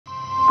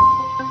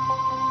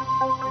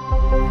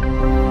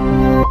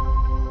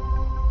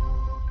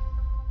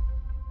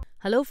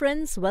Hello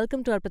friends,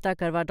 welcome to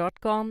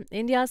arpitakarwa.com,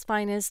 India's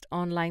finest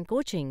online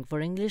coaching for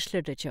English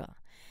literature.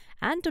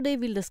 And today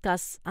we'll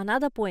discuss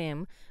another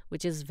poem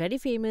which is very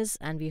famous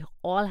and we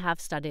all have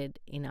studied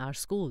in our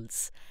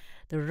schools.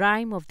 The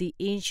Rime of the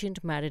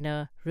Ancient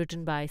Mariner,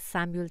 written by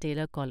Samuel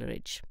Taylor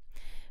Coleridge.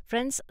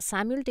 Friends,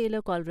 Samuel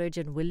Taylor Coleridge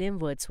and William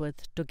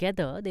Wordsworth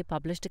together, they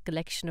published a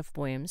collection of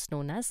poems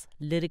known as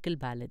lyrical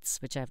ballads,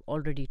 which I've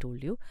already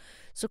told you.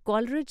 So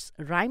Coleridge's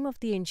Rime of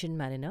the Ancient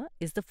Mariner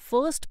is the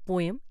first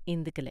poem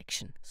in the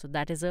collection. So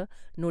that is a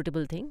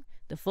notable thing.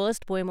 The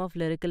first poem of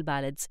lyrical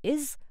ballads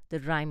is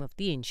the Rime of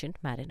the Ancient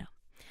Mariner.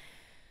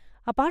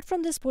 Apart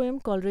from this poem,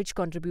 Coleridge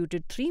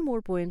contributed three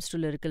more poems to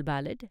lyrical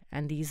ballad,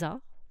 and these are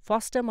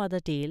Foster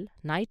Mother Tale,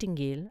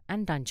 Nightingale,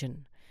 and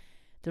Dungeon.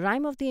 The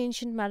Rime of the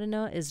Ancient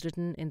Mariner is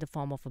written in the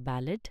form of a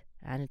ballad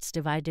and it's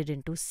divided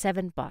into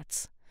 7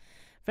 parts.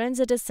 Friends,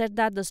 it is said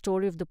that the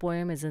story of the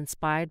poem is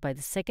inspired by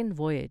the second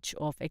voyage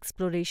of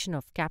exploration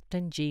of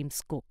Captain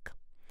James Cook.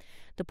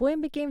 The poem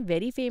became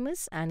very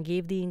famous and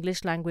gave the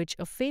English language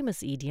a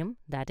famous idiom,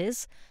 that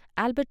is,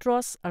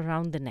 albatross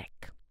around the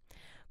neck.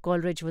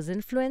 Coleridge was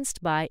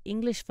influenced by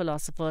English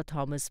philosopher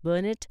Thomas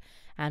Burnet,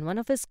 and one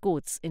of his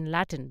quotes in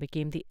Latin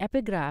became the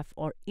epigraph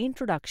or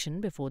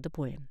introduction before the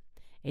poem.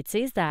 It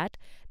says that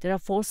there are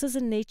forces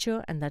in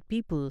nature and that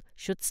people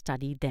should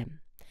study them.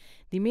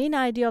 The main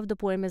idea of the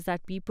poem is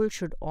that people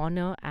should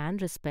honor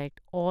and respect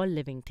all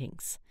living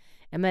things.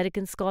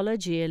 American scholar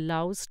J.L.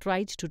 Lowes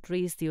tried to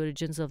trace the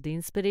origins of the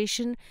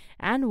inspiration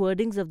and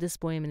wordings of this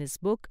poem in his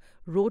book,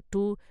 Road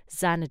to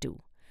Xanadu.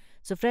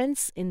 So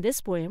friends, in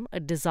this poem,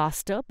 a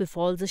disaster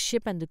befalls the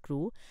ship and the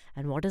crew.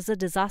 And what is the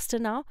disaster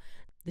now?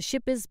 The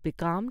ship is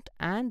becalmed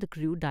and the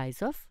crew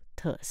dies of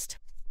thirst.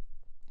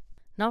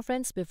 Now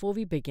friends, before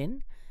we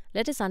begin,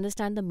 let us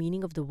understand the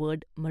meaning of the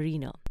word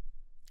mariner.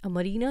 A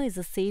mariner is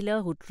a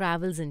sailor who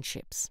travels in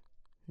ships.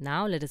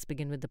 Now let us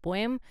begin with the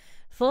poem.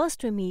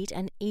 First we meet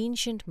an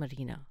ancient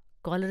mariner.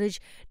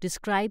 Coleridge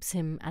describes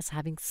him as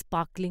having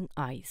sparkling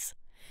eyes.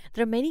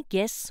 There are many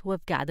guests who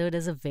have gathered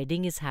as a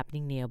wedding is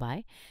happening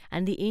nearby,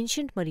 and the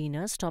ancient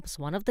mariner stops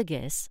one of the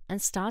guests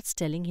and starts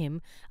telling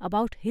him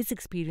about his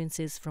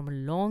experiences from a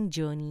long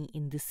journey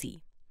in the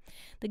sea.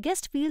 The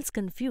guest feels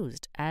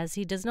confused as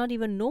he does not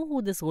even know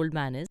who this old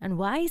man is and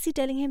why is he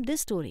telling him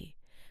this story.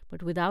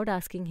 But without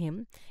asking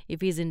him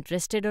if he is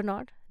interested or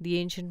not, the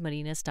ancient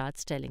mariner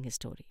starts telling his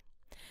story.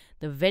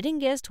 The wedding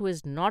guest, who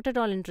is not at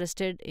all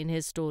interested in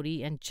his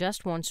story and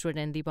just wants to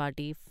attend the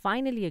party,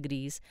 finally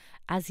agrees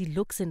as he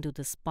looks into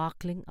the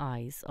sparkling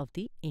eyes of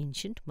the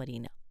ancient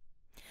mariner.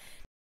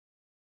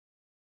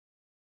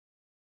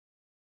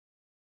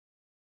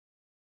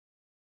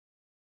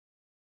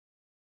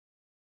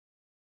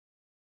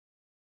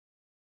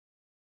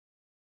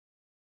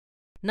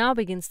 Now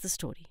begins the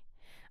story.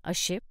 A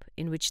ship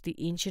in which the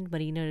ancient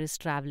mariner is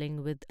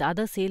traveling with the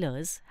other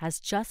sailors has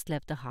just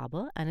left the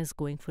harbour and is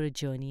going for a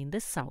journey in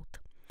the south.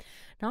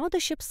 Now the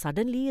ship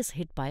suddenly is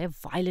hit by a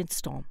violent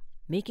storm,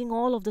 making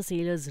all of the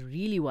sailors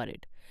really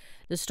worried.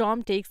 The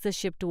storm takes the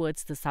ship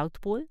towards the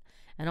South Pole,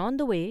 and on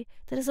the way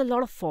there is a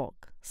lot of fog,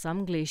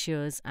 some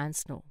glaciers and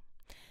snow.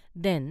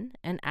 Then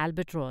an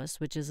albatross,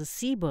 which is a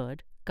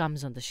seabird,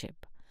 comes on the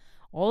ship.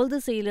 All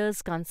the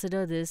sailors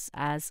consider this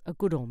as a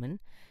good omen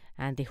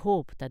and they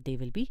hope that they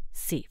will be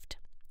saved.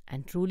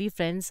 And truly,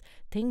 friends,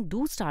 things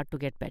do start to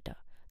get better.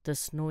 The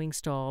snowing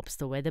stops,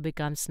 the weather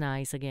becomes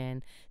nice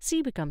again,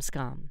 sea becomes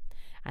calm,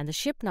 and the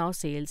ship now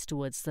sails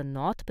towards the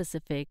North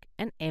Pacific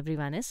and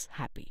everyone is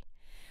happy.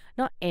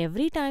 Now,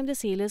 every time the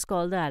sailors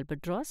call the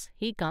albatross,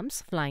 he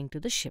comes flying to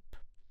the ship.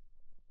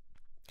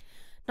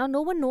 Now,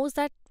 no one knows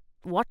that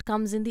what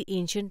comes in the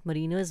ancient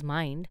mariner's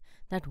mind,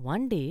 that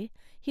one day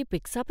he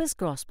picks up his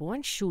crossbow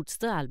and shoots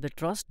the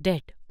albatross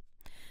dead.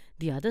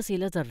 The other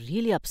sailors are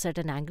really upset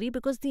and angry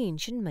because the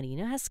ancient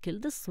mariner has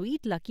killed the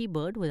sweet lucky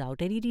bird without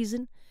any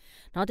reason.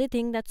 Now they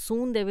think that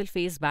soon they will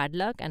face bad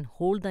luck and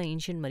hold the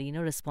ancient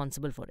mariner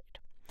responsible for it.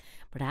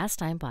 But as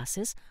time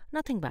passes,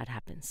 nothing bad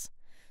happens.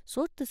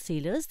 So the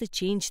sailors, they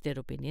change their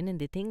opinion and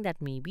they think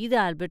that maybe the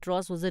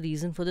albatross was the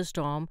reason for the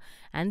storm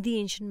and the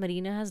ancient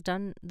mariner has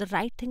done the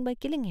right thing by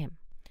killing him.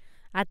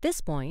 At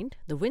this point,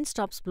 the wind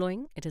stops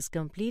blowing, it is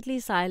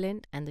completely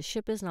silent and the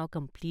ship is now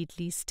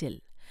completely still.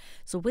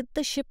 So with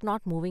the ship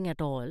not moving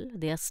at all,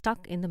 they are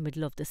stuck in the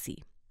middle of the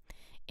sea.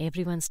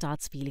 Everyone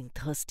starts feeling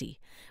thirsty,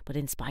 but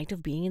in spite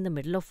of being in the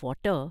middle of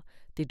water,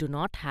 they do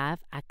not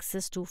have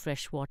access to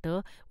fresh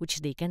water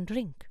which they can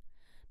drink.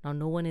 Now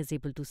no one is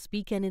able to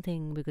speak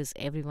anything because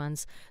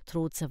everyone's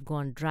throats have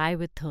gone dry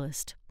with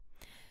thirst.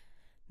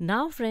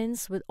 Now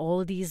friends, with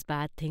all these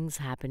bad things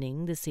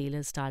happening, the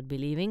sailors start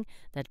believing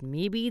that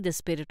maybe the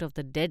spirit of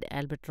the dead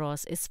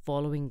albatross is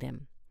following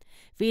them.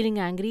 Feeling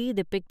angry,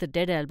 they pick the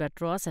dead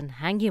albatross and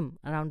hang him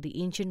around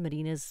the ancient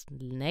mariner's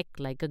neck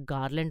like a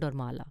garland or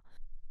mala.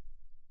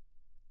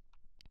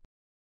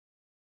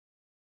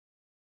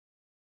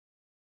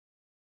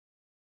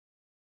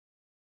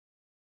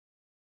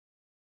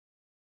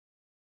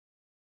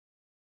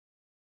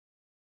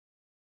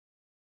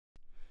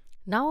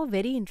 Now, a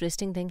very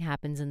interesting thing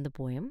happens in the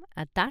poem.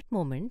 At that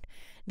moment,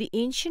 the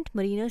ancient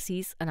mariner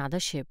sees another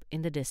ship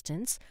in the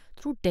distance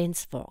through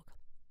dense fog.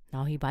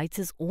 Now, he bites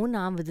his own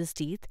arm with his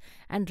teeth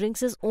and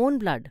drinks his own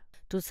blood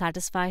to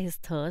satisfy his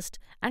thirst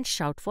and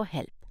shout for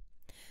help.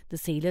 The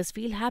sailors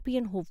feel happy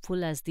and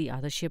hopeful as the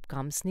other ship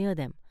comes near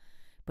them.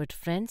 But,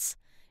 friends,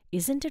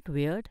 isn't it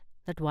weird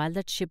that while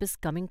that ship is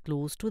coming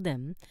close to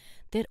them,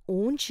 their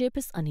own ship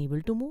is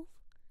unable to move?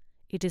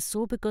 It is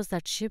so because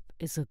that ship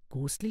is a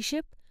ghostly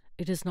ship.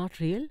 It is not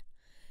real.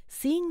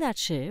 Seeing that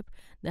ship,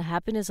 the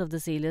happiness of the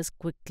sailors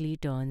quickly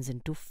turns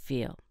into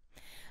fear.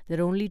 There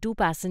are only two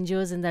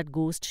passengers in that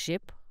ghost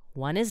ship.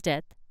 One is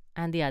death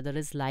and the other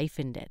is life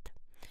and death.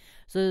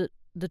 So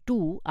the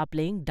two are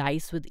playing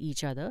dice with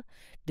each other,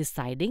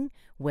 deciding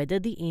whether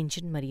the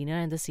ancient mariner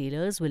and the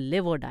sailors will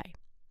live or die.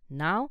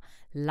 Now,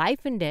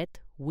 life and death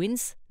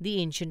wins the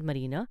ancient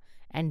mariner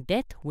and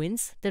death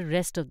wins the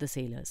rest of the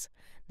sailors.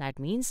 That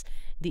means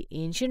the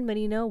ancient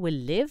mariner will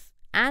live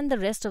and the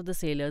rest of the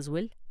sailors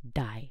will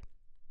die.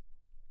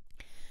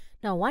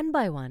 Now, one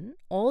by one,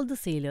 all the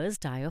sailors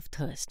die of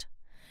thirst.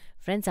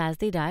 Friends, as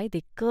they die,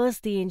 they curse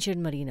the ancient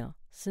mariner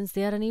since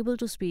they are unable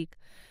to speak.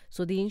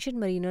 So the ancient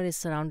mariner is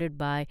surrounded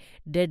by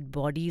dead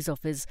bodies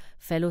of his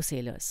fellow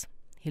sailors.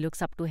 He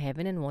looks up to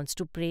heaven and wants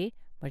to pray,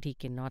 but he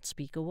cannot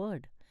speak a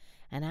word.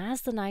 And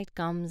as the night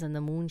comes and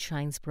the moon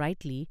shines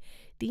brightly,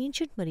 the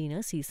ancient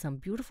mariner sees some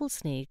beautiful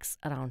snakes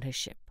around his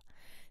ship.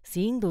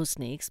 Seeing those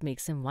snakes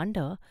makes him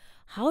wonder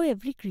how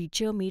every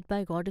creature made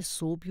by God is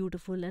so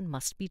beautiful and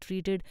must be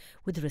treated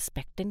with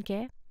respect and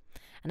care.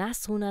 And as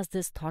soon as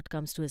this thought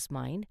comes to his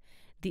mind,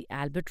 the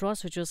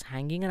albatross which was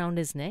hanging around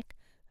his neck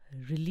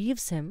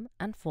relieves him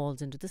and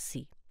falls into the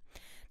sea.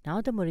 Now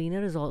the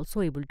mariner is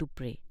also able to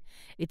pray.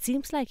 It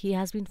seems like he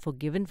has been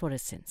forgiven for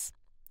his sins.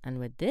 And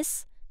with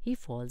this, he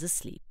falls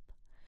asleep.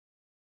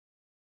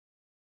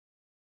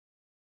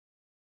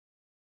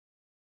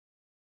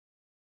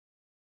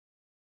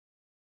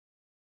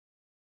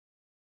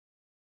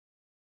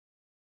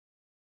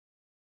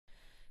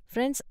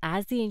 Friends,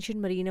 as the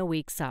ancient mariner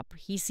wakes up,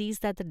 he sees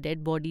that the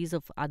dead bodies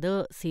of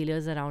other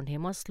sailors around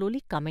him are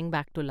slowly coming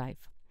back to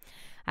life.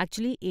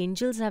 Actually,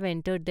 angels have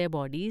entered their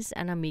bodies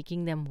and are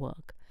making them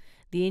work.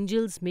 The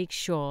angels make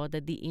sure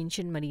that the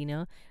ancient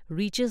mariner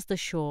reaches the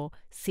shore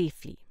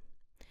safely.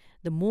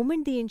 The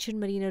moment the ancient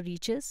mariner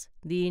reaches,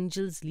 the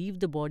angels leave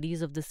the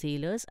bodies of the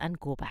sailors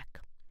and go back.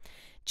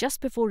 Just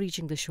before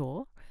reaching the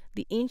shore,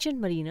 the ancient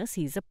mariner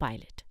sees a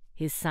pilot,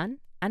 his son,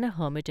 and a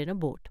hermit in a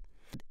boat.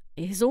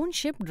 His own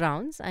ship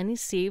drowns and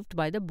is saved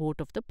by the boat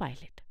of the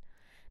pilot.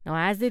 Now,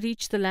 as they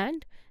reach the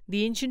land,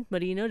 the ancient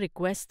mariner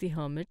requests the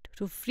hermit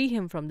to free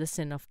him from the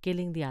sin of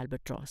killing the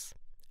albatross.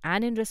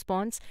 And in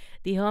response,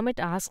 the hermit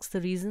asks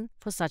the reason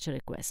for such a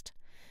request.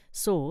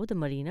 So, the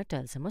mariner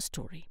tells him a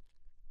story.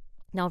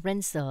 Now,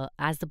 friends,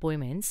 as the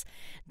poem ends,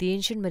 the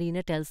ancient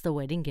mariner tells the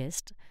wedding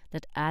guest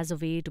that as a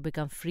way to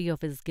become free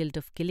of his guilt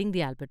of killing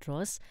the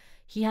albatross,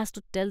 he has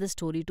to tell the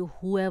story to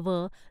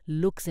whoever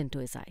looks into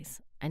his eyes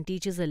and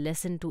teaches a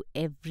lesson to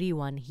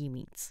everyone he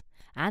meets.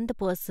 And the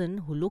person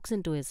who looks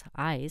into his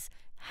eyes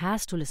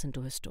has to listen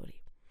to his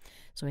story.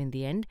 So, in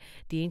the end,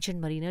 the ancient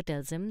mariner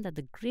tells him that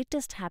the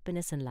greatest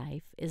happiness in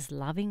life is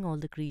loving all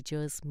the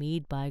creatures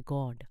made by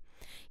God.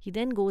 He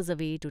then goes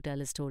away to tell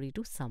his story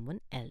to someone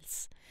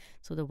else.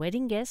 So the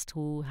wedding guest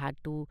who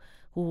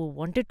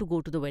wanted to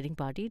go to the wedding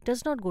party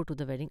does not go to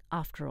the wedding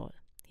after all.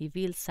 He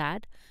feels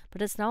sad,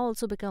 but has now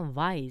also become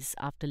wise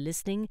after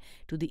listening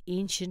to the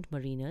ancient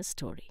mariner's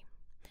story.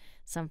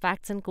 Some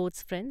facts and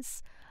quotes,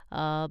 friends.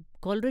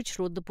 Coleridge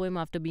wrote the poem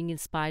after being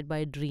inspired by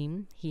a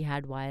dream he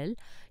had while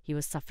he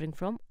was suffering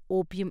from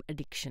opium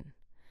addiction.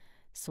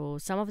 So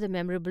some of the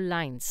memorable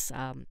lines,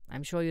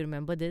 I'm sure you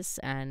remember this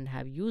and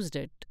have used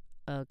it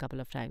a couple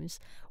of times.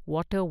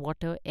 Water,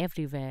 water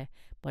everywhere,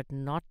 but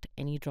not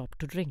any drop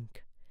to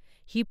drink.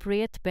 He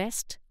prayeth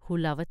best, who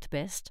loveth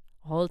best,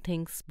 all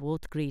things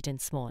both great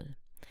and small.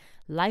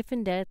 Life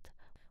and death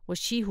was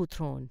she who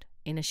throned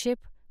in a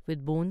ship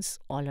with bones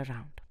all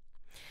around.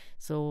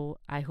 So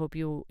I hope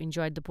you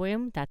enjoyed the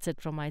poem. That's it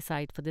from my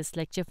side for this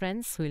lecture,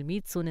 friends. We'll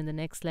meet soon in the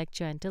next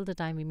lecture. Until the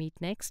time we meet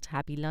next,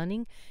 happy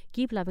learning,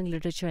 keep loving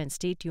literature and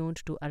stay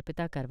tuned to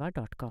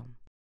arpitakarwa.com.